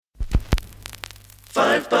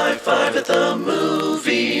5 by 5 at the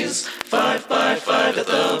movies. 5 by 5 at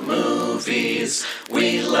the movies.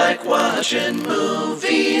 We like watching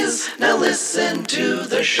movies. Now listen to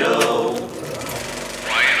the show.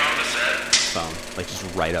 Quiet on the set. Phone, like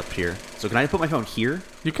just right up here. So can I put my phone here?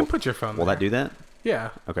 You can put your phone Will there. that do that?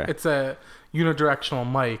 Yeah. Okay. It's a unidirectional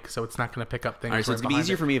mic, so it's not going to pick up things. All right, so it's gonna be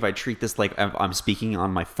easier for me if I treat this like I'm speaking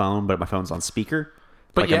on my phone, but my phone's on speaker.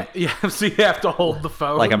 But like yeah, so you have to hold the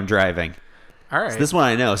phone. like I'm driving. All right. So this one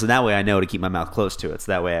I know, so that way I know to keep my mouth close to it.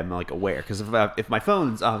 So that way I'm like aware. Because if my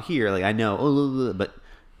phone's out here, like I know, but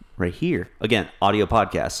right here, again, audio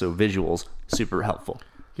podcast, so visuals, super helpful.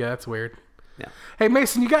 Yeah, that's weird. Yeah, Hey,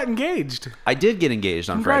 Mason, you got engaged. I did get engaged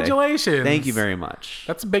on Friday. Congratulations. Thank you very much.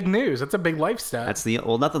 That's big news. That's a big life step.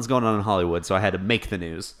 Nothing's going on in Hollywood, so I had to make the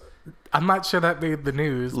news. I'm not sure that made the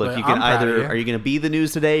news. Look, but you can I'm proud of either you. are you going to be the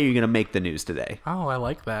news today, or you're going to make the news today. Oh, I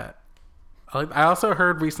like that. I also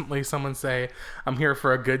heard recently someone say, "I'm here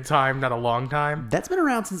for a good time, not a long time." That's been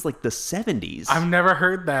around since like the 70s. I've never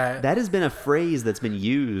heard that. That has been a phrase that's been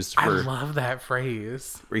used I for love that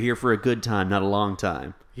phrase. we're here for a good time, not a long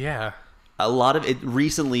time. Yeah. A lot of it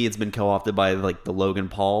recently, it's been co-opted by like the Logan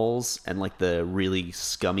Pauls and like the really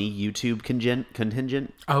scummy YouTube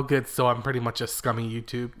contingent. Oh, good. So I'm pretty much a scummy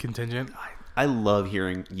YouTube contingent. I love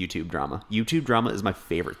hearing YouTube drama. YouTube drama is my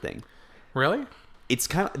favorite thing. Really? It's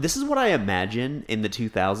this is what I imagine in the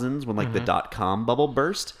 2000s when like the .com bubble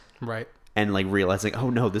burst. Right. And like realizing, oh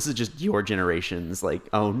no, this is just your generation's like,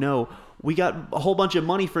 oh no, we got a whole bunch of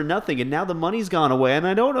money for nothing and now the money's gone away and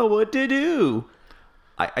I don't know what to do.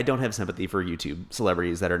 I don't have sympathy for YouTube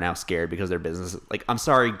celebrities that are now scared because their business, like, I'm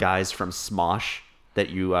sorry guys from Smosh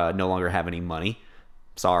that you no longer have any money.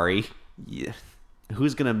 Sorry. Yeah.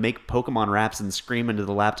 Who's going to make Pokemon raps and scream into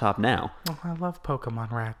the laptop now? Oh, I love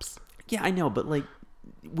Pokemon raps. Yeah, I know, but like,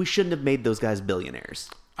 we shouldn't have made those guys billionaires.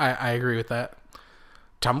 I agree with that.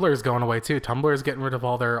 Tumblr is going away too. Tumblr is getting rid of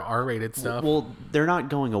all their R-rated stuff. Well, they're not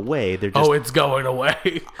going away. They're just... Oh, it's going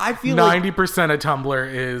away. I feel like 90% of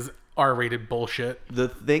Tumblr is R-rated bullshit. the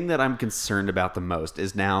thing that I'm concerned about the most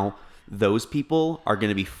is now those people are going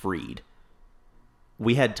to be freed.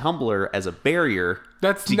 We had Tumblr as a barrier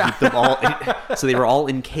That's to not- keep them all... so they were all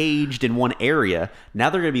encaged in one area. Now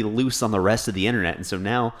they're going to be loose on the rest of the internet. And so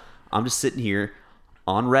now I'm just sitting here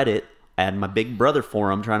on Reddit and my Big Brother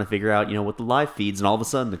forum trying to figure out, what the live feeds, and all of a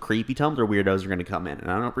sudden the creepy Tumblr weirdos are going to come in, and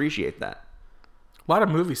I don't appreciate that. A lot of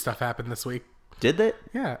movie stuff happened this week. Did that?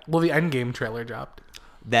 Yeah. Well, the Endgame trailer dropped.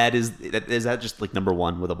 Is that just like number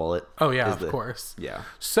one with a bullet? Oh, yeah, Is of course. Yeah.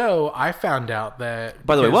 So I found out that...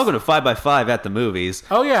 By the way, because- welcome to 5x5 at the movies.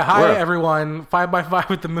 Oh, yeah. Hi, We're a- everyone. 5x5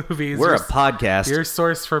 with the movies. We're your, a podcast. Your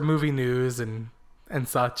source for movie news and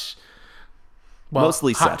such. Well,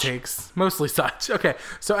 Mostly hot such. takes. Mostly such. Okay,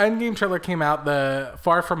 so Endgame trailer came out. The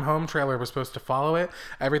Far From Home trailer was supposed to follow it.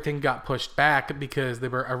 Everything got pushed back because they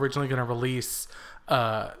were originally going to release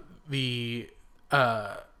the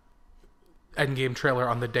Endgame trailer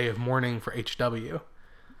on the day of mourning for HW.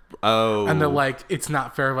 Oh. And they're like, it's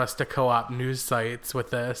not fair of us to co-op news sites with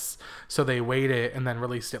this. So they waited and then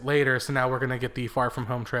released it later. So now we're going to get the Far From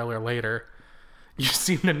Home trailer later. You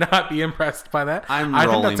seem to not be impressed by that. I'm I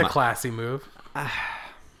think rolling that's a my- classy move.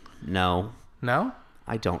 No, No?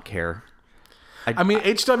 I don't care. I mean,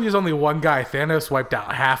 HW is only one guy. Thanos wiped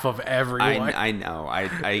out half of everyone. I know.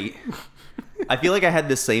 I feel like I had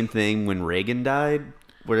the same thing when Reagan died,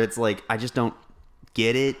 where it's like, I just don't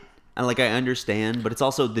get it. And like, I understand, but it's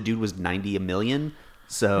also the dude was 90 a million.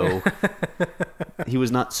 So he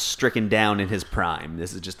was not stricken down in his prime.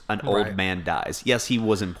 This is just an old Right. man dies. Yes, he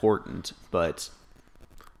was important, but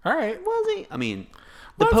All right. was he? I mean,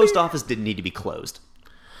 the Was post he? office didn't need to be closed.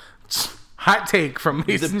 Hot take from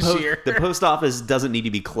Mason Shear. The post office doesn't need to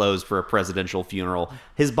be closed for a presidential funeral.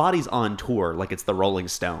 His body's on tour like it's the Rolling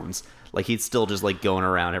Stones. Like he's still just like going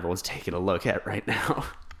around. Everyone's taking a look at right now.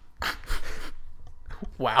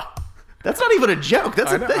 Wow. That's not even a joke.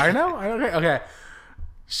 That's I a know. thing. I know. Okay.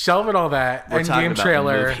 Shelving all that. We're talking Endgame about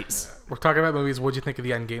trailer. movies. We're talking about movies. What'd you think of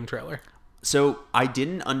the Endgame trailer? So I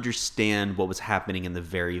didn't understand what was happening in the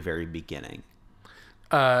very, very beginning.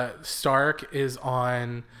 Stark is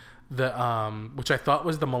on the which I thought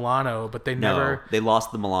was the Milano, but they No, never. they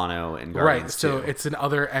lost the Milano and Right, Guardians so 2. it's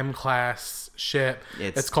another M-class ship.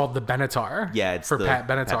 It's- It's called the Benatar. Yeah, it's for the Pat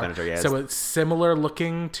Benatar. Pat Benatar, yeah, so it's- it's similar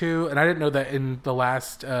looking to, and I didn't know that in the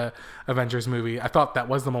last Avengers movie. I thought that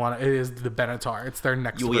was the Milano. It is the Benatar. It's their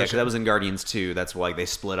next Well, yeah, because version. that was in Guardians 2. That's why they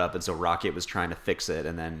split up, and so Rocket was trying to fix it,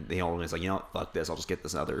 and then the only was like, you know what, fuck this, I'll just get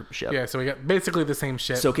this other ship. Yeah, so we got basically the same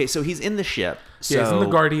ship. So okay, so he's in the ship. So yeah, he's in the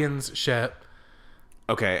Guardians ship.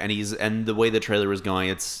 okay, and the way the trailer was going,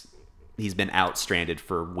 he's been out stranded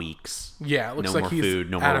for weeks. Yeah, it looks no like more he's food,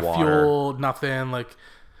 no out more of water. fuel, nothing. Like,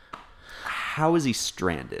 How is he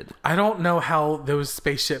stranded? I don't know how those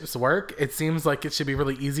spaceships work. It seems like it should be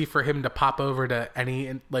really easy for him to pop over to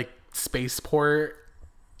any like spaceport.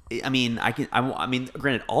 I mean,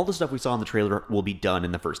 granted, all the stuff we saw in the trailer will be done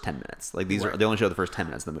in the first 10 minutes. Like they only show the first 10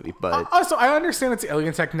 minutes of the movie, but Also, I understand it's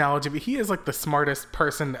alien technology, but he is like the smartest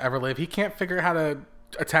person to ever live. He can't figure out how to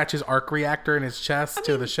attach his arc reactor in his chest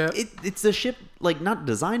to the ship. it's a ship like not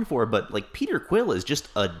designed for, but like Peter Quill is just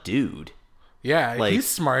a dude. Yeah, like- he's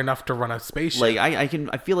smart enough to run a spaceship. Like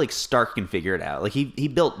I feel like Stark can figure it out. Like he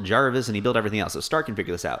built Jarvis and he built everything else, so Stark can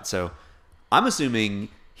figure this out. So I'm assuming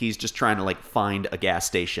he's just trying to like find a gas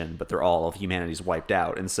station, but they're all of humanity's wiped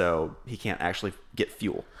out, and so he can't actually get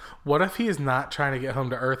fuel. What if he is not trying to get home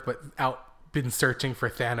to Earth, but been searching for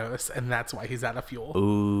Thanos, and that's why he's out of fuel?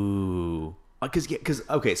 Ooh, because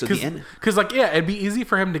okay, so the end. Because like yeah, it'd be easy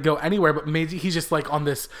for him to go anywhere, but maybe he's just like on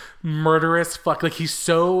this murderous fuck. Like he's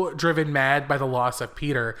so driven mad by the loss of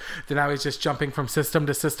Peter that now he's just jumping from system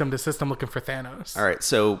to system to system looking for Thanos. All right,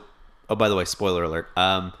 so by the way, spoiler alert.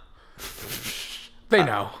 They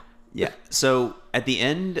know, Yeah. So at the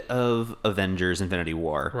end of Avengers: Infinity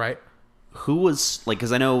War, right? who was like?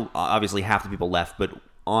 Because I know obviously half the people left, but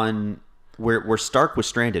on where Stark was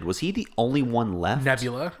stranded, was he the only one left?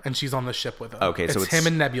 Nebula, and she's on the ship with him. Okay, so it's him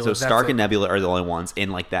and Nebula. So that's Stark it. and Nebula are the only ones in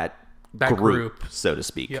like that group, so to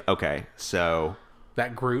speak. Yep. Okay, so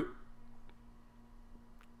that Groot.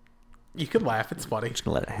 You could laugh; it's funny. just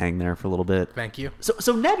gonna let it hang there for a little bit. Thank you.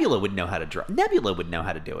 So Nebula would know how to draw. Nebula would know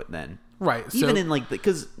how to do it then, Right. even so, in like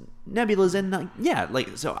because Nebula's in like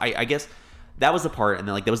so I guess that was the part, and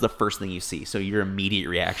then like that was the first thing you see. So your immediate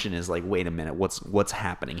reaction is like, wait a minute, what's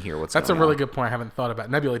happening here? that's a going really on? good point. I haven't thought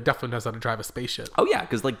about. Nebula definitely knows how to drive a spaceship. Oh yeah,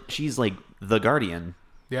 because like she's like the guardian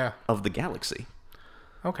Yeah. of the galaxy.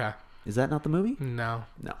 Okay. Is that not the movie? No.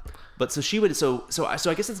 No, but so she would. So I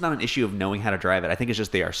guess it's not an issue of knowing how to drive it. I think it's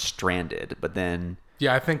just they are stranded. But then,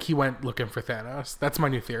 Yeah, I think he went looking for Thanos. That's my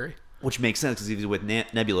new theory. which makes sense because if he's with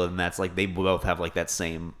Nebula, then that's like they both have like that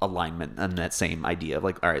same alignment and that same idea of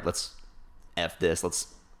like, all right, let's f this,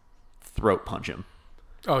 let's throat punch him.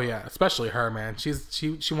 Oh yeah, especially her, man. She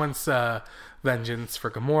wants vengeance for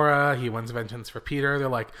Gamora. He wants vengeance for Peter. They're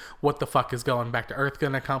like, what the fuck is going back to Earth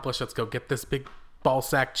gonna accomplish? Let's go get this big ball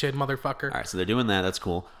sack chin motherfucker. All right, so they're doing that. That's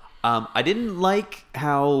cool. I didn't like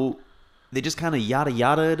how they just kind of yada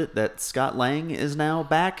yada'd that Scott Lang is now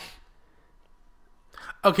back.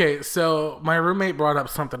 Okay, so my roommate brought up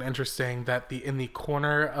something interesting that in the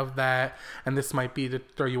corner of that, and this might be to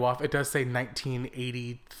throw you off, it does say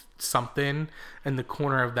 1980 something in the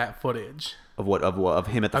corner of that footage Of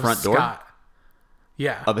him at the of front door. Scott.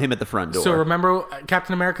 Yeah. Of him at the front door. So remember,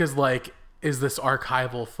 Captain America's like, is this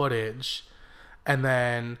archival footage? And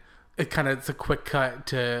then it's a quick cut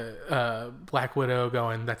to Black Widow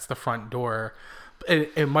going, that's the front door.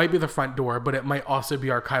 It might be the front door, but it might also be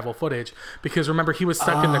archival footage because remember he was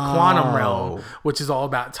stuck in the quantum realm, which is all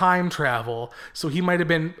about time travel. So he might have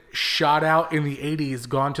been shot out in the 80s,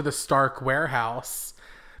 gone to the Stark warehouse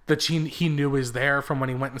that he knew was there from when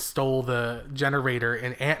he went and stole the generator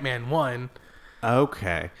in Ant-Man 1.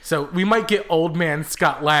 Okay. So we might get old man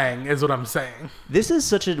Scott Lang, is what I'm saying. This is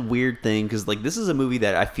such a weird thing because like this is a movie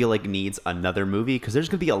that I feel like needs another movie because there's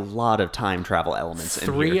gonna be a lot of time travel elements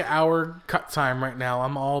in here. 3-hour cut time right now.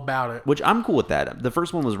 I'm all about it. Which I'm cool with that. The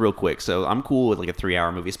first one was real quick, so I'm cool with like a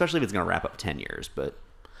 3-hour movie, especially if it's gonna wrap up 10 years. But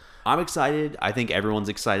I'm excited. I think everyone's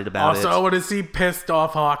excited about Also, it. I want to see pissed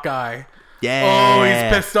off Hawkeye. Yeah. Oh,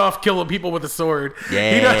 he's pissed off killing people with a sword.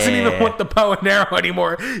 Yeah. He doesn't even want the bow and arrow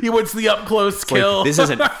anymore. He wants the up close Like, kill. this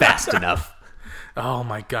isn't fast enough. Oh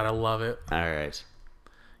my god, I love it. All right.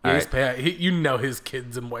 Yeah, you know his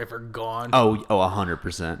kids and wife are gone. Oh,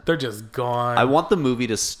 100%. They're just gone. I want the movie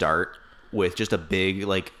to start with just a big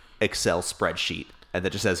like Excel spreadsheet and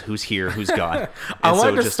that just says who's here, who's gone. I And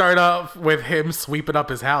wanted so to start off with him sweeping up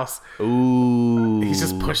his house. Ooh. He's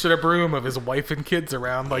just pushing a broom of his wife and kids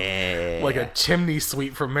around like a chimney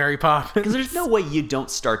sweep from Mary Poppins. Because there's no way you don't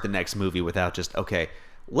start the next movie without just, okay,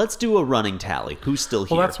 let's do a running tally. Who's still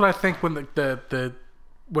here? Well, that's what I think when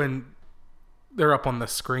when they're up on the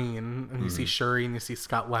screen and you see Shuri and you see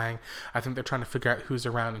Scott Lang, I think they're trying to figure out who's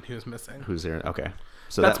around and who's missing. Who's there? Okay.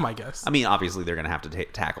 So That's my guess. I mean, obviously, they're going to have to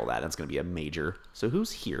tackle that. That's going to be a major. So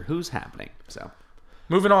who's here? Who's happening? So,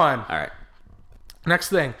 Moving on. all right. Next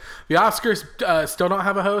thing. The Oscars still don't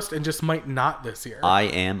have a host and just might not this year. I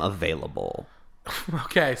am available.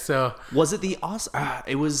 Okay, so Was it the awesome?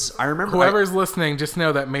 It was. I remember. whoever's listening, just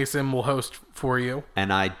know that Mason will host for you.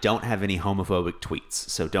 And I don't have any homophobic tweets,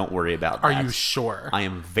 so don't worry about Are that. you sure? I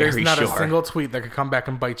am very There's not sure. a single tweet that could come back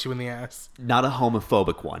and bite you in the ass. Not a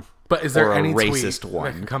homophobic one. But is there or a any racist tweet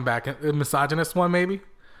one? that could come back? A misogynist one, maybe?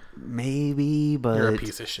 Maybe, but You're a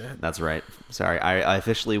piece of shit. That's right. Sorry, I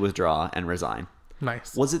officially withdraw and resign.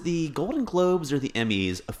 Nice. Was it the Golden Globes or the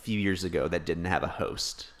Emmys a few years ago that didn't have a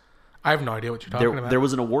host? I have no idea what you're talking about. There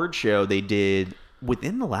was an award show they did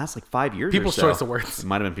within the last 5 years. People's or so. Choice Awards. It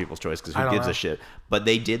might have been People's Choice because I who don't gives know. a shit? But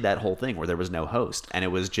they did that whole thing where there was no host, and it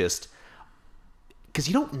was just because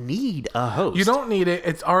you don't need a host. You don't need it.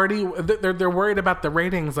 It's already they're worried about the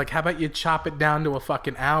ratings. Like, how about you chop it down to a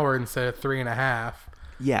fucking hour instead of 3.5?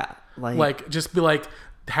 Yeah, Like, just be like,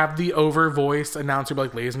 have the over voice announcer be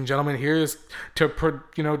like, ladies and gentlemen, here's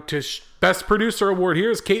best producer award.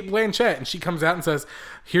 Here's Kate Blanchett, and she comes out and says,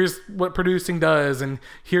 here's what producing does, and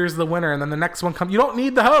here's the winner, and then the next one comes. You don't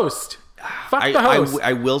need the host. Fuck the host.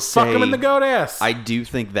 I will say, fuck him in the goat ass. I do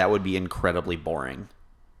think that would be incredibly boring.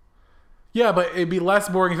 Yeah, but it'd be less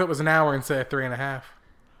boring if it was an hour instead of 3.5.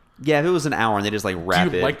 Yeah, if it was an hour and they just like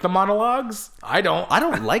wrap Do you it. like the monologues? I don't. I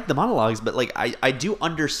don't like the monologues, but like I do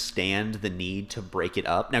understand the need to break it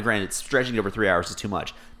up. Now, granted, stretching it over 3 hours is too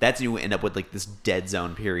much. That's when you end up with like this dead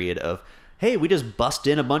zone period of, hey, we just bust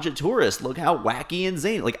in a bunch of tourists. Look how wacky and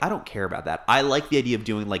zany. Like, I don't care about that. I like the idea of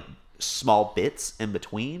doing like small bits in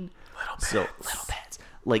between. Little bits.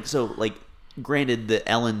 Like, granted, the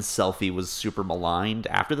Ellen selfie was super maligned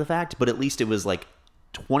after the fact, but at least it was like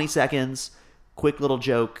 20 seconds, quick little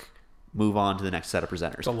joke, move on to the next set of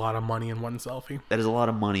presenters. It's a lot of money in one selfie. That is a lot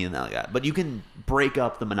of money in that. Like that. But you can break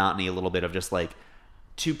up the monotony a little bit of just like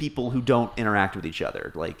two people who don't interact with each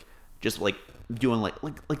other. Like, just like doing like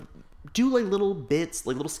do like little bits,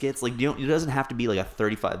 like little skits. Like, it doesn't have to be like a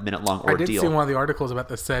 35-minute long ordeal. I did see one of the articles about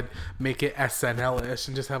this said make it SNL-ish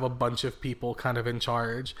and just have a bunch of people kind of in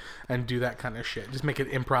charge and do that kind of shit. Just make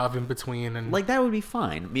it improv in between and Like, that would be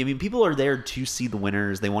fine. I mean, people are there to see the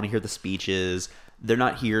winners. They want to hear the speeches. They're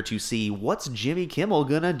not here to see what's Jimmy Kimmel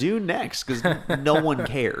gonna do next, because no one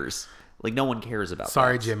cares. Like, no one cares about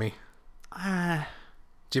sorry, that. Jimmy. Ah,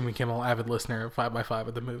 Jimmy Kimmel, avid listener of 5x5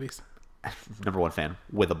 of the movies. #1 fan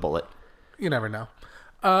with a bullet. You never know.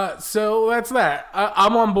 So that's that.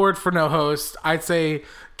 I'm on board for no host. I'd say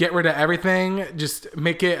get rid of everything. Just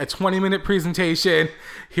make it a 20-minute presentation.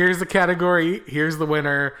 Here's the category. Here's the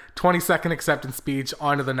winner. 20-second acceptance speech.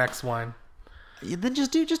 On to the next one. Then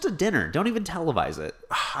just do just a dinner. Don't even televise it.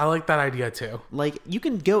 I like that idea too. Like, you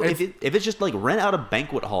can go if it's just like rent out a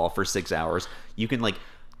banquet hall for 6 hours. You can like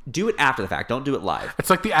do it after the fact. Don't do it live. It's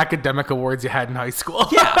like the academic awards you had in high school.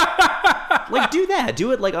 Yeah, like do that.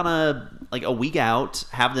 Do it like on a week out.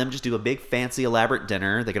 Have them just do a big fancy elaborate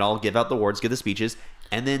dinner. They can all give out the awards, give the speeches,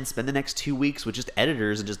 and then spend the next 2 weeks with just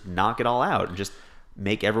editors and just knock it all out and just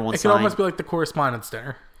make everyone It could sign. almost be like the correspondence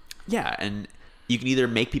dinner. Yeah, and you can either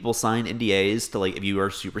make people sign NDAs to, like, if you are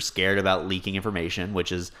super scared about leaking information,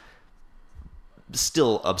 which is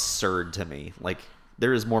still absurd to me. Like,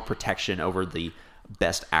 there is more protection over the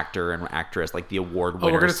best actor and actress, like the award winners.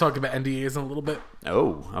 Oh, we're going to talk about NDAs in a little bit.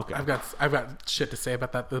 Oh, okay. I've got shit to say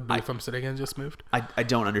about that. The booth I'm sitting in just moved. I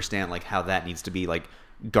don't understand, like, how that needs to be, like,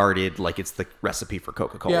 guarded like it's the recipe for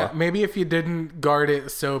Coca-Cola. Yeah, maybe if you didn't guard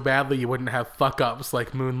it so badly, you wouldn't have fuck-ups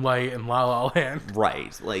like Moonlight and La La Land.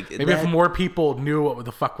 Right. Like, Maybe if more people knew what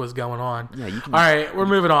the fuck was going on. Yeah, you can. All right, we're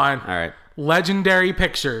moving on. All right. Legendary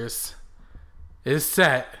Pictures is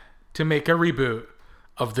set to make a reboot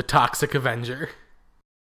of The Toxic Avenger.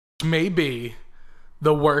 Which may be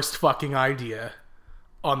the worst fucking idea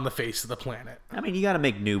on the face of the planet. I mean, you got to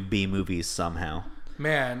make new B movies somehow.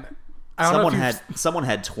 Man, I don't know if Someone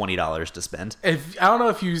had $20 to spend. I don't know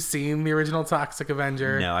if you've seen the original Toxic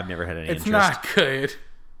Avenger. No, I've never had any It's interest. not good.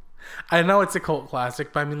 I know it's a cult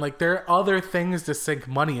classic, but I mean, like, there are other things to sink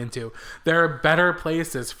money into. There are better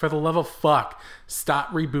places. For the love of fuck, stop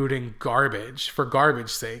rebooting garbage for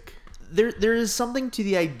garbage sake. There is something to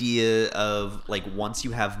the idea of, like, once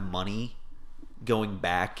you have money going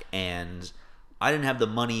back, and I didn't have the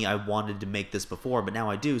money I wanted to make this before, but now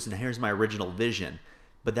I do, so now here's my original vision.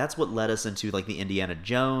 But that's what led us into, like, the Indiana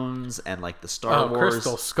Jones and, like, the Star Wars.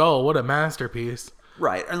 Crystal Skull, what a masterpiece.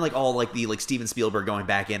 Right, and like all like the like Steven Spielberg going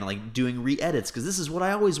back in and like doing re-edits because this is what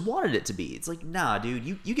I always wanted it to be. It's like, nah, dude,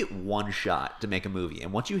 you get one shot to make a movie,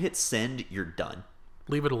 and once you hit send, you're done.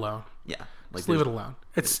 Leave it alone. Yeah, like Just leave it alone.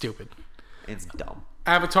 It's stupid. It's dumb.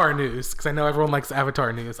 Avatar news, because I know everyone likes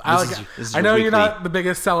Avatar news. This is I your know you're weekly- not the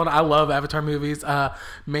biggest selling. I love Avatar movies.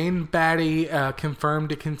 Main baddie confirmed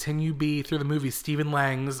to continue be through the movie Stephen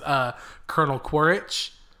Lang's Colonel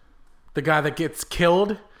Quaritch. The guy that gets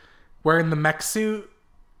killed wearing the mech suit.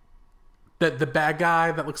 The bad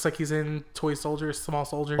guy that looks like he's in Toy Soldiers, Small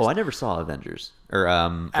Soldiers. Oh, I never saw Avengers or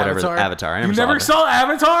whatever Avatar. You never saw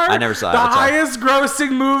Avatar? I never saw the Avatar. highest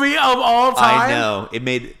grossing movie of all time. I know it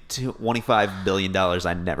made $25 billion.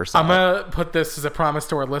 I never saw. I'm gonna put this as a promise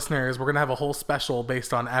to our listeners. We're gonna have a whole special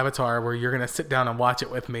based on Avatar where you're gonna sit down and watch it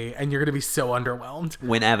with me, and you're gonna be so underwhelmed.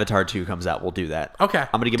 When Avatar 2 comes out, we'll do that. Okay,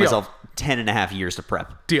 I'm gonna give deal. myself 10 and a half years to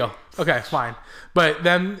prep. Deal. Okay, fine. But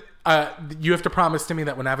then you have to promise to me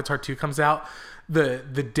that when Avatar 2 comes out, the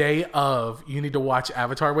day of, you need to watch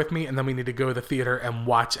Avatar with me, and then we need to go to the theater and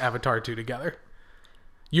watch Avatar 2 together.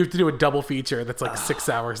 You have to do a double feature that's like 6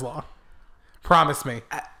 hours long. Promise me.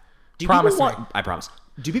 Promise me. I promise.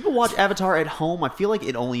 Do people watch Avatar at home? I feel like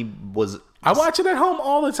it only was... I watch it at home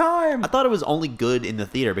all the time. I thought it was only good in the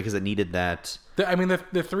theater because it needed that... The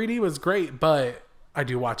 3D was great, but I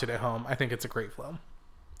do watch it at home. I think it's a great film.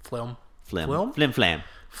 Flim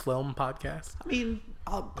podcast. I mean,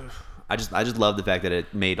 I just love the fact that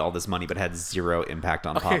it made all this money but had zero impact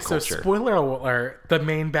on pop culture. Okay, so spoiler alert, the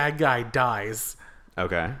main bad guy dies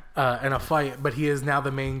Okay. in a fight, but he is now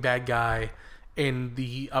the main bad guy in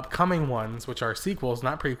the upcoming ones, which are sequels,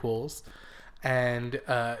 not prequels. And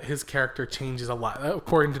his character changes a lot.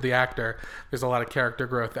 According to the actor, there's a lot of character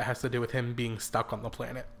growth that has to do with him being stuck on the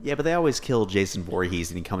planet. Yeah, but they always kill Jason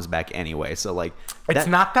Voorhees and he comes back anyway. So like, It's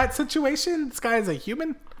not that situation. This guy is a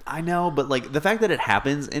human. I know, but like the fact that it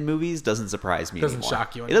happens in movies doesn't surprise me. Doesn't anymore.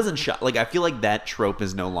 shock you It doesn't shock. Like I feel like that trope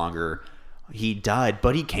is no longer. He died,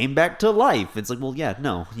 but he came back to life. It's like, well, yeah,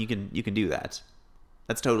 no, you can do that.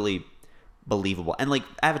 That's totally believable. And like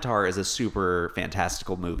Avatar is a super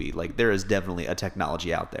fantastical movie. Like there is definitely a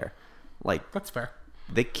technology out there. Like That's fair.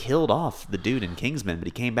 they killed off the dude in Kingsman, but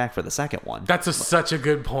he came back for the second one. That's such a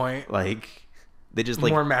good point. Like they just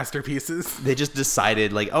like More masterpieces. they just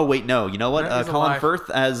decided like, oh wait, no, you know what? That is Colin alive. Firth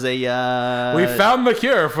as a We found the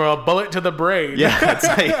cure for a bullet to the brain. yeah. It's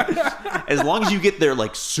like as long as you get there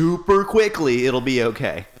like super quickly, it'll be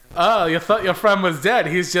okay. Oh, you thought your friend was dead.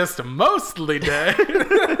 He's just mostly dead.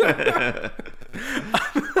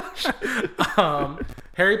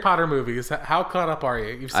 Harry Potter movies. How caught up are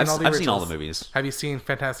you? You've seen all the I've seen all originals. the movies. Have you seen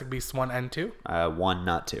Fantastic Beasts 1 and 2? 1,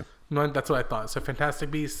 not 2. No, that's what I thought. So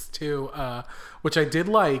Fantastic Beasts 2, which I did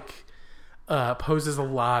like, poses a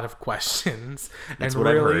lot of questions. That's and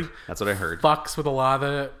what really I heard. That's what I heard. fucks with a lot of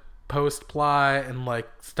the post-plot and like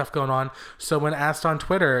stuff going on. So when asked on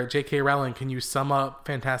Twitter, J.K. Rowling, can you sum up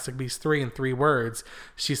Fantastic Beasts 3 in 3 words?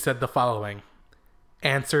 She said the following: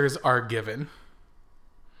 answers are given.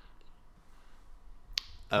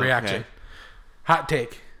 Okay. Reaction. Hot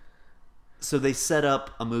take. So they set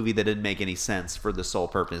up a movie that didn't make any sense for the sole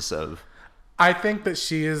purpose of. I think that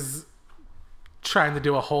she is trying to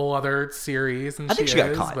do a whole other series, and I think she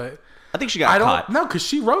got caught. But I think she got caught. No, because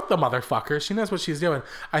she wrote the motherfucker. She knows what she's doing.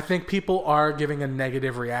 I think people are giving a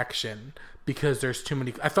negative reaction because there's too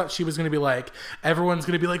many. I thought she was going to be like, everyone's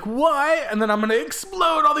going to be like, what? And then I'm going to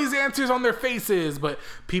explode all these answers on their faces. But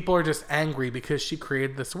people are just angry because she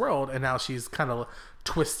created this world, and now she's kind of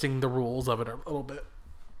twisting the rules of it a little bit.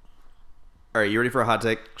 All right, you ready for a hot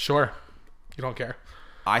take? Sure. You don't care.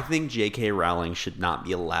 I think J.K. Rowling should not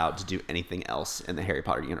be allowed to do anything else in the Harry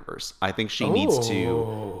Potter universe. I think she needs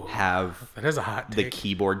to have That is a hot the take.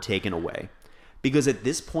 keyboard taken away. Because at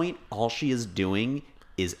this point, all she is doing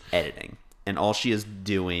is editing. And all she is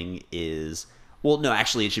doing is... Well, no,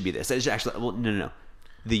 actually, it should be this. It's actually, well, no.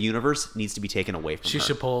 The universe needs to be taken away from her. She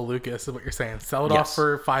should pull a Lucas, is what you're saying. Sell it Yes. off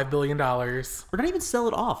for $5 billion. Or not even sell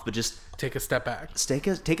it off, but just Take a step back. take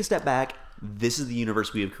a step back. This is the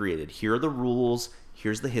universe we have created. Here are the rules.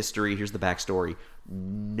 Here's the history. Here's the backstory.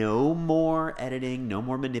 No more editing. No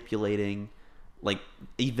more manipulating. Like,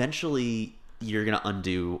 eventually, you're going to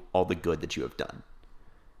undo all the good that you have done.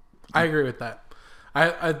 I agree with that.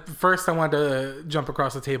 I first I wanted to jump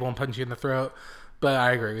across the table and punch you in the throat, but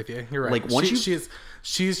I agree with you. You're right. Like, once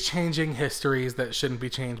she's changing histories that shouldn't be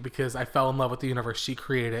changed because I fell in love with the universe she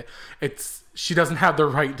created. She doesn't have the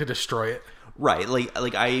right to destroy it. Right. Like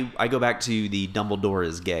I go back to the Dumbledore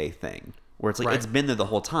is gay thing, where it's like, Right. it's been there the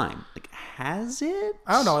whole time. Like, has it?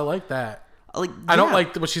 I don't know. I like that. Like, I don't yeah.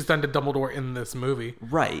 like what she's done to Dumbledore in this movie.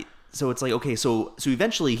 Right. So it's like, okay, so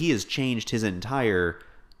eventually he has changed his entire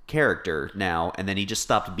character now, and then he just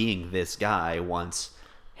stopped being this guy once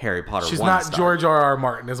Harry Potter She's 1 not started. George R.R.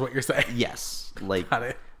 Martin, is what you're saying. Yes. Like, Got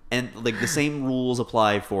it. and like the same rules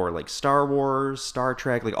apply for like Star Wars, Star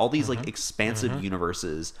Trek, like all these Mm-hmm. like expansive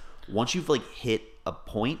universes. Once you've like hit a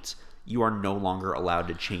point, you are no longer allowed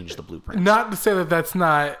to change the blueprint. Not to say that that's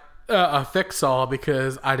not a fix-all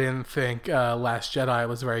because I didn't think Last Jedi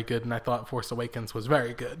was very good, and I thought Force Awakens was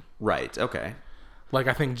very good. Right. Okay. Like,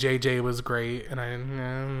 I think JJ was great,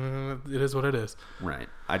 and it is what it is. Right.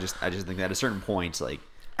 I just think that at a certain point, like,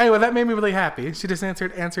 Anyway, that made me really happy. She just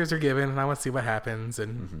answered, answers are given, and I want to see what happens.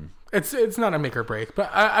 And it's not a make or break, but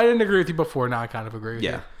I didn't agree with you before. Now I kind of agree with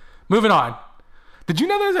you. Moving on. Did you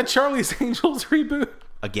know there's a Charlie's Angels reboot?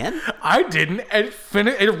 again? I didn't.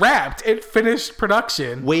 It wrapped. It finished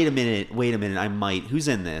production. Wait a minute. I might. Who's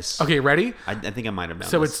in this? Okay, ready? I think I might have known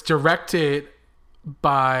So this. it's directed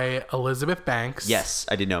by Elizabeth Banks. Yes,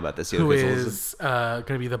 I did know about this. Who is going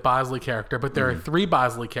to be the Bosley character, but there are 3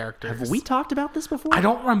 Bosley characters. Have we talked about this before? I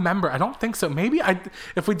don't remember. I don't think so. Maybe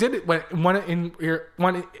if we did it, one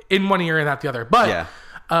in one ear and not the other. But Yeah.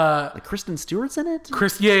 Like Kristen Stewart's in it?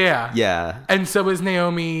 yeah. Yeah. And so is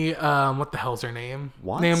Naomi. What the hell's her name?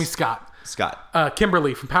 What? Naomi Scott. Scott.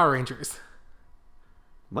 Kimberly from Power Rangers.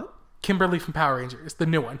 What? Kimberly from Power Rangers, the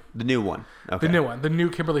new one. The new one. Okay. The new one. The new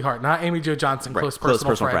Kimberly Hart, not Amy Jo Johnson. Right. Close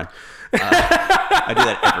personal friend. I do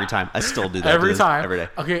that every time. I still do that Every time. every day.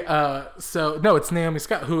 Okay, so no, it's Naomi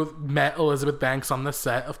Scott who met Elizabeth Banks on the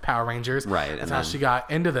set of Power Rangers. Right, That's and how then- she got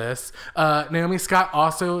into this. Naomi Scott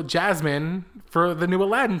also Jasmine for the new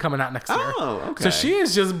Aladdin coming out next year. Oh, okay. So she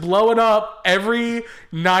is just blowing up every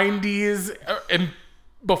 90s and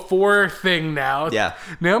before thing now. Yeah.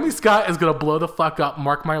 Naomi Scott is going to blow the fuck up.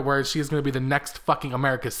 Mark my words. She is going to be the next fucking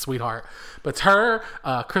America's sweetheart. But it's her,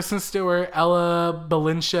 Kristen Stewart, Ella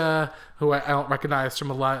Balinska, who I don't recognize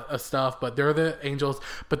from a lot of stuff, but they're the angels.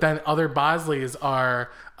 But then other Bosleys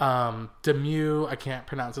are Demew, I can't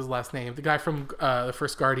pronounce his last name, the guy from the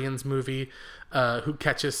first Guardians movie who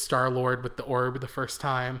catches Star-Lord with the orb the first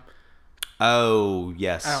time. Oh,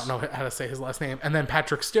 yes. I don't know how to say his last name. And then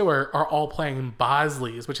Patrick Stewart are all playing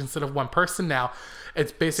Bosleys, which instead of one person now, it's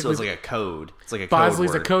So basically it's like a code. It's like a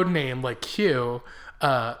Bosley's code a code name like Q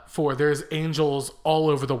for there's angels all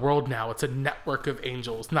over the world now. It's a network of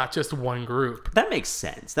angels, not just one group. That makes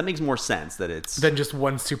sense. That makes more sense that it's... Than just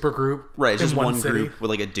one super group. Right, it's in just one city. group with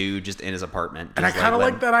like a dude just in his apartment. And I kind of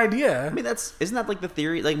like that idea. I mean, isn't that like the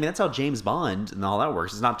theory? Like, I mean, that's how James Bond and all that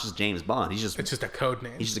works. It's not just James Bond. It's just a code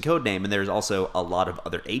name. He's just a code name, and there's also a lot of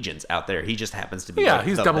other agents out there. He just happens to be Yeah, like,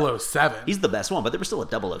 he's the 007. He's the best one, but there was still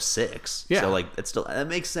a 006. Yeah. So like it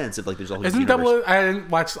makes sense if like there's all these Isn't universe. I didn't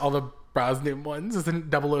watch all the Brosnan ones.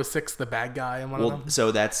 Isn't 006 the bad guy in one of them?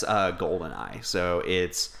 So that's GoldenEye. So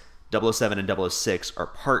it's 007 and 006 are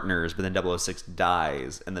partners, but then 006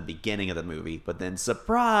 dies in the beginning of the movie. But then,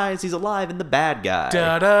 surprise, he's alive and the bad guy.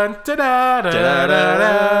 Da da da da da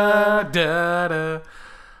da da da.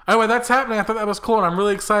 Anyway, that's happening. I thought that was cool, and I'm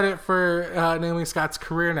really excited for Naomi Scott's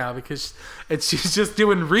career now because she's just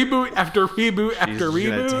doing reboot after reboot after He's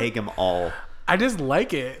gonna reboot. take them all. I just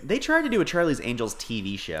like it. They tried to do a Charlie's Angels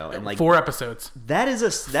TV show, and like 4 episodes. that is a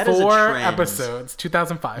 4 trend. episodes.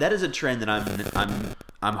 2005. That is a trend that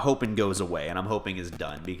I'm hoping goes away, and I'm hoping is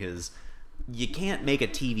done because you can't make a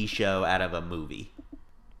TV show out of a movie.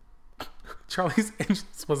 Charlie's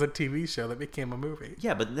Angels was a TV show that became a movie.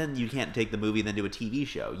 Yeah, but then you can't take the movie and then do a TV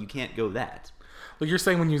show. You can't go that. Well, you're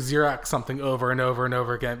saying when you Xerox something over and over and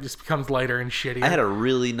over again, it just becomes lighter and shittier. I had a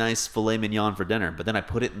really nice filet mignon for dinner, but then I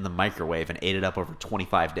put it in the microwave and ate it up over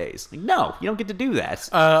 25 days. Like, no, you don't get to do that.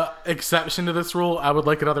 Exception to this rule, I would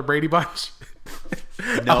like another Brady Bunch.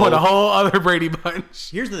 No. I want a whole other Brady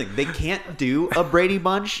Bunch. Here's the thing. They can't do a Brady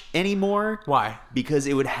Bunch anymore. Why? Because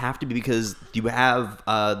it would have to be because you have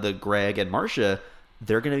the Greg and Marcia.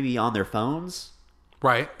 They're going to be on their phones.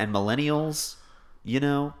 Right. And millennials, you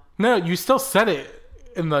know. No, you still said it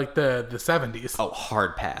in like the 70s. Oh,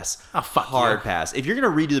 hard pass. Oh, fuck hard you. pass. If you're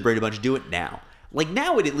gonna redo the Brady Bunch, do it now. Like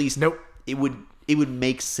now, it at least Nope. It would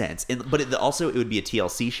make sense. But it would be a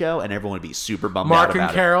TLC show, and everyone would be super bummed Mark out and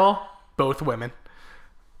about Carol, both women.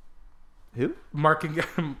 it. Who? Mark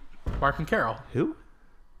and Carol, Who?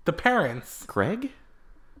 the parents. Greg?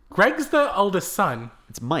 Greg's the oldest son.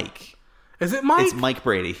 It's Mike. Is it Mike? It's Mike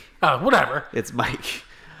Brady. Whatever. It's Mike.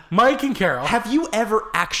 Mike and Carol. Have you ever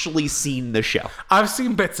actually seen the show? I've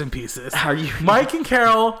seen bits and pieces. Are you- Mike and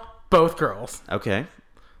Carol, both girls. Okay.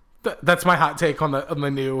 That's my hot take on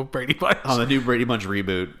the new Brady Bunch. On the new Brady Bunch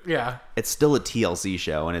reboot, Yeah. it's still a TLC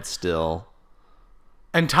show, and it's still...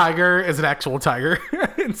 And Tiger is an actual tiger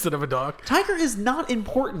instead of a dog. Tiger is not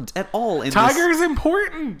important at all in Tiger this. is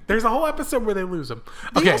important. There's a whole episode where they lose him.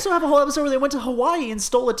 They Okay. also have a whole episode where they went to Hawaii and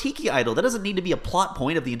stole a tiki idol. That doesn't need to be a plot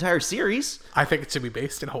point of the entire series. I think it should be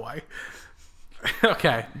based in Hawaii.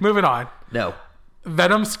 Okay, moving on. No.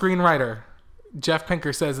 Venom screenwriter Jeff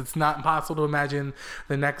Pinker says it's not impossible to imagine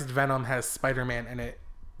the next Venom has Spider-Man in it.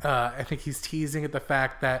 I think he's teasing at the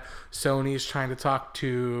fact that Sony's trying to talk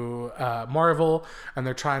to Marvel, and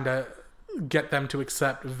they're trying to get them to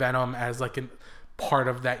accept Venom as like a part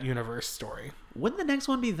of that universe story. Wouldn't the next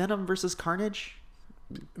one be Venom versus Carnage?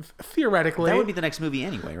 Theoretically, That would be the next movie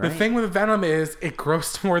anyway, right? the thing with Venom is it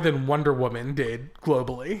grossed more than Wonder Woman did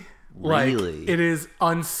globally. Really? Like, it is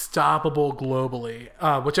unstoppable globally,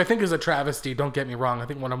 which I think is a travesty. Don't get me wrong. I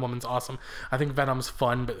think Wonder Woman's awesome. I think Venom's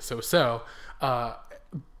fun, but so.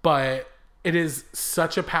 But it is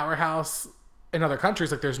such a powerhouse in other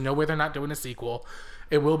countries. Like, there's no way they're not doing a sequel.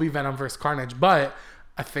 It will be Venom vs. Carnage, but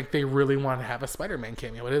I think they really want to have a Spider-Man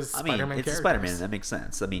cameo. It is Spider-Man it's characters. Spider-Man. That makes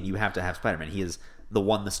sense. I mean, you have to have Spider-Man. He is the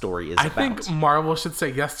one the story is I about. think Marvel should say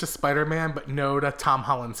yes to Spider-Man, but no to Tom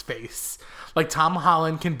Holland's face. Like, Tom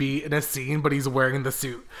Holland can be in a scene, but he's wearing the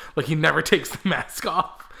suit. Like, he never takes the mask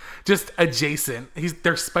off. Just adjacent.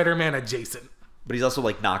 They're Spider-Man adjacent. But he's also,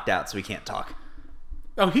 like, knocked out, so he can't talk.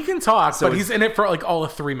 Oh, he can talk, So but he's in it for, like, all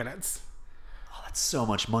of 3 minutes. Oh, that's so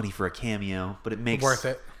much money for a cameo, but it makes... Worth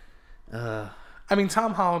it. I mean,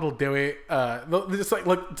 Tom Holland will do it. Just like,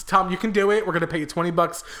 look, Tom, you can do it. We're going to pay you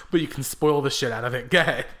 $20, but you can spoil the shit out of it. Go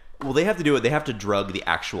ahead. Well, they have to do it. They have to drug the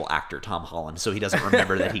actual actor, Tom Holland, so he doesn't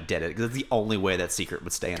remember that he did it, because it's the only way that secret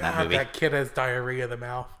would stay in that God, movie. that kid has diarrhea of the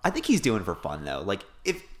mouth. I think he's doing it for fun, though. Like,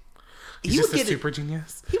 if... He's just a super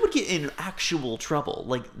genius. He would get in actual trouble.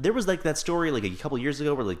 Like, there was, like, that story, like, a couple years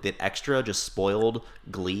ago where, like, that Extra just spoiled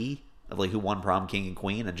Glee of, like, who won Prom King and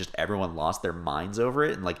Queen, and just everyone lost their minds over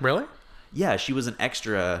it. And, like... Really? Yeah, she was an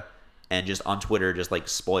extra, and just on Twitter just, like,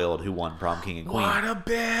 spoiled who won Prom King and Queen. What a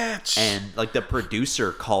bitch! And, like, the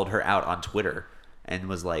producer called her out on Twitter and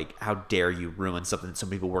was like, how dare you ruin something that some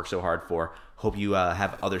people work so hard for. Hope you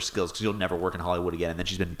have other skills, because you'll never work in Hollywood again. And then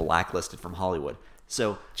she's been blacklisted from Hollywood.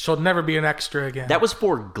 So she'll never be an extra again. that was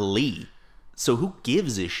for Glee. So who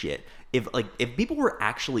gives a shit? If people were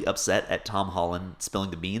actually upset at Tom Holland spilling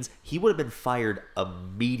the beans, he would have been fired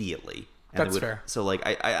immediately. And That's fair. So, like,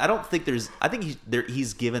 I don't think there's... I think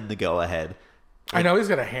he's given the go-ahead. I know he's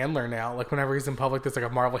got a handler now. Like, whenever he's in public, there's like a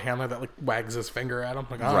Marvel handler that like wags his finger at him.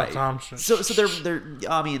 Like, oh, Right. Tom. So they're...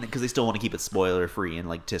 I mean, because they still want to keep it spoiler-free and,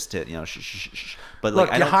 like, tit, you know, shh. But, Look,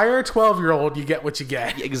 like, you hire a 12-year-old, you get what you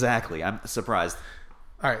get. Exactly. I'm surprised.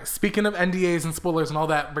 All right. Speaking of NDAs and spoilers and all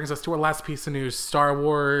that, brings us to our last piece of news: Star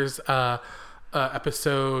Wars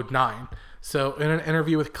Episode 9. So, in an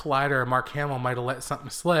interview with Collider, Mark Hamill might have let something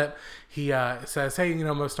slip. He says, "Hey, you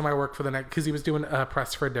know, most of my work for the next..." Because he was doing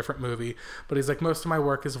press for a different movie. But he's like, "Most of my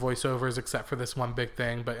work is voiceovers, except for this one big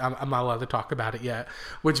thing. But I'm not allowed to talk about it yet."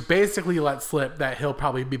 Which basically let slip that he'll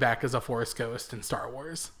probably be back as a Force Ghost in Star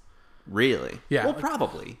Wars. Really? Yeah. Well,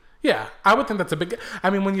 probably. Yeah, I would think that's a big...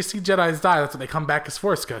 I mean, when you see Jedis die, that's what they come back as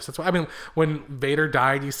Force Ghosts. That's why... I mean, when Vader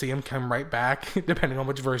died, you see him come right back, depending on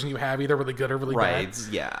which version you have, either really good or really Right.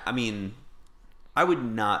 bad. Yeah. I mean, I would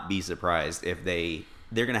not be surprised if they're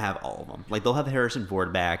going to have all of them. Like, they'll have Harrison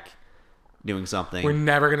Ford back doing something. We're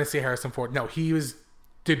never going to see Harrison Ford. No, he's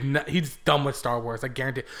done with Star Wars. I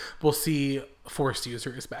guarantee. We'll see Force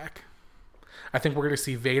users back. I think we're going to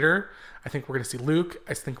see Vader. I think we're going to see Luke.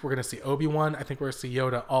 I think we're going to see Obi-Wan. I think we're going to see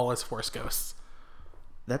Yoda all as Force Ghosts.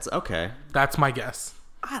 That's okay. That's my guess.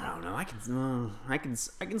 I don't know. I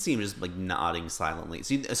can see him just, like, nodding silently.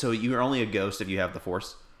 So you're only a ghost if you have the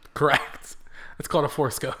Force? Correct. It's called a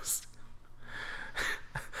Force Ghost.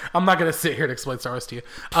 I'm not gonna sit here and explain Star Wars to you.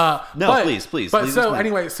 Please. But so explain.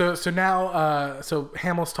 anyway, so now, so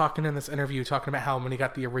Hamill's talking in this interview, talking about how when he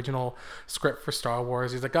got the original script for Star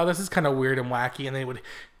Wars, he's like, "Oh, this is kind of weird and wacky," and then he would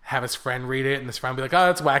have his friend read it, and his friend would be like, "Oh,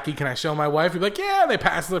 that's wacky. Can I show my wife?" He'd be like, "Yeah." They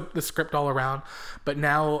pass the script all around. But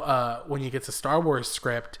now, when you get to Star Wars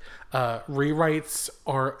script, rewrites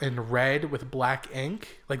are in red with black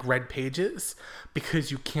ink, like red pages, because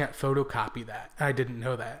you can't photocopy that. I didn't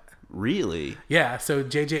know that. Really? Yeah, so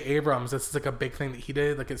J.J. Abrams, this is like a big thing that he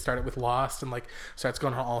did. Like, it started with Lost and like starts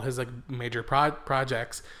going on all his like major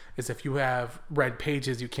projects. Is if you have red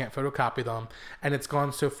pages, you can't photocopy them. And it's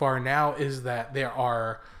gone so far now is that there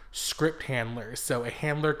are script handlers. So a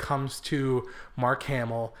handler comes to Mark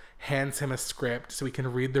Hamill, hands him a script so he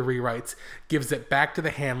can read the rewrites, gives it back to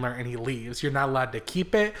the handler, and he leaves. You're not allowed to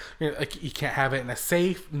keep it. Like, you can't have it in a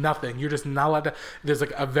safe, nothing. You're just not allowed to. There's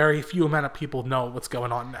like a very few amount of people know what's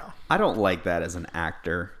going on now. I don't like that as an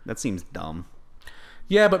actor. That seems dumb.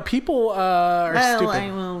 Yeah, but people are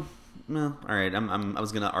stupid. Well, all right. I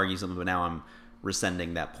was gonna argue something, but now I'm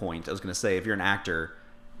rescinding that point. I was gonna say, if you're an actor,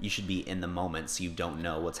 you should be in the moment, so you don't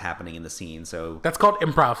know what's happening in the scene. So That's called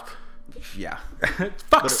improv. yeah,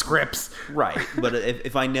 Fuck scripts. right. But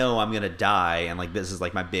if I know I'm gonna die and like this is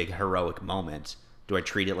like my big heroic moment, Do I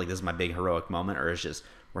treat it like this is my big heroic moment, or it's just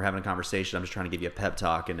we're having a conversation, I'm just trying to give you a pep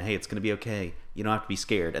talk, and hey, it's going to be okay. You don't have to be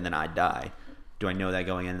scared, and then I die. Do I know that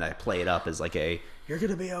going in, and I play it up as like a, you're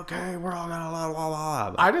going to be okay, we're all going to blah,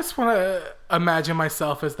 blah, blah. I just want to imagine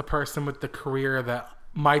myself as the person with the career that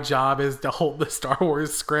my job is to hold the Star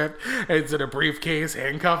Wars script, and it's in a briefcase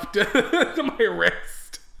handcuffed to my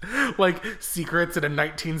wrist. Like secrets in a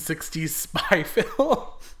 1960s spy film.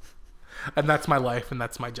 And that's my life, and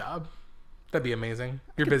that's my job. That'd be amazing.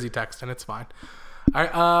 You're busy texting, it's fine. All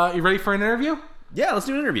right, you ready for an interview? Yeah, let's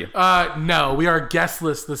do an interview. No, we are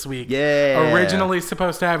guestless this week. Yeah. Originally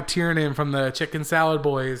supposed to have Tiernan from the Chicken Salad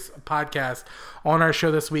Boys podcast on our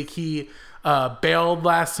show this week. He bailed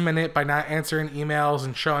last minute by not answering emails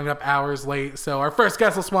and showing up hours late. So our first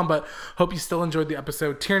guestless one, but hope you still enjoyed the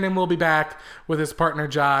episode. Tiernan will be back with his partner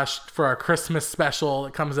Josh for our Christmas special.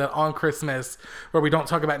 It comes out on Christmas, where we don't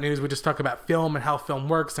talk about news. We just talk about film and how film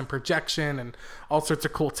works and projection and all sorts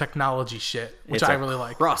of cool technology shit, which I really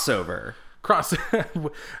like. Crossover.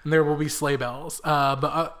 And there will be sleigh bells.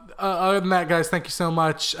 But other than that, guys, thank you so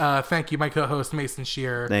much. Thank you, my co-host Mason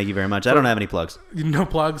Shear. Thank you very much. I don't have any plugs. No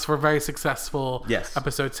plugs for very successful Yes.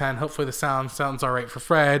 episode 10. Hopefully the sounds all right for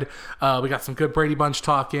Fred. We got some good Brady Bunch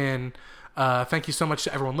talk in. Thank you so much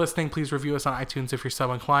to everyone listening. Please review us on iTunes if you're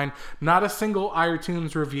so inclined. Not a single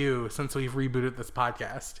iTunes review since we've rebooted this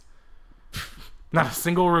podcast. Not a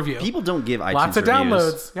single review. People don't give iTunes Lots of reviews.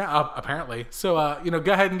 downloads. Yeah, apparently. So,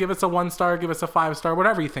 go ahead and give us a 1-star, give us a 5-star,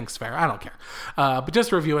 whatever you think's fair. I don't care. But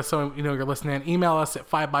just review us so you're listening. Email us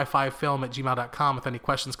at 5by5film@gmail.com with any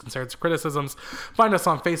questions, concerns, or criticisms. Find us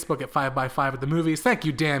on Facebook at 5by5 at the movies. Thank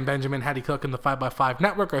you, Dan Benjamin, Hattie Cook, and the 5by5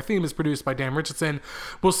 Network. Our theme is produced by Dan Richardson.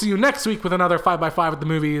 We'll see you next week with another 5by5 at the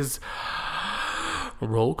movies.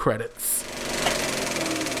 Roll credits.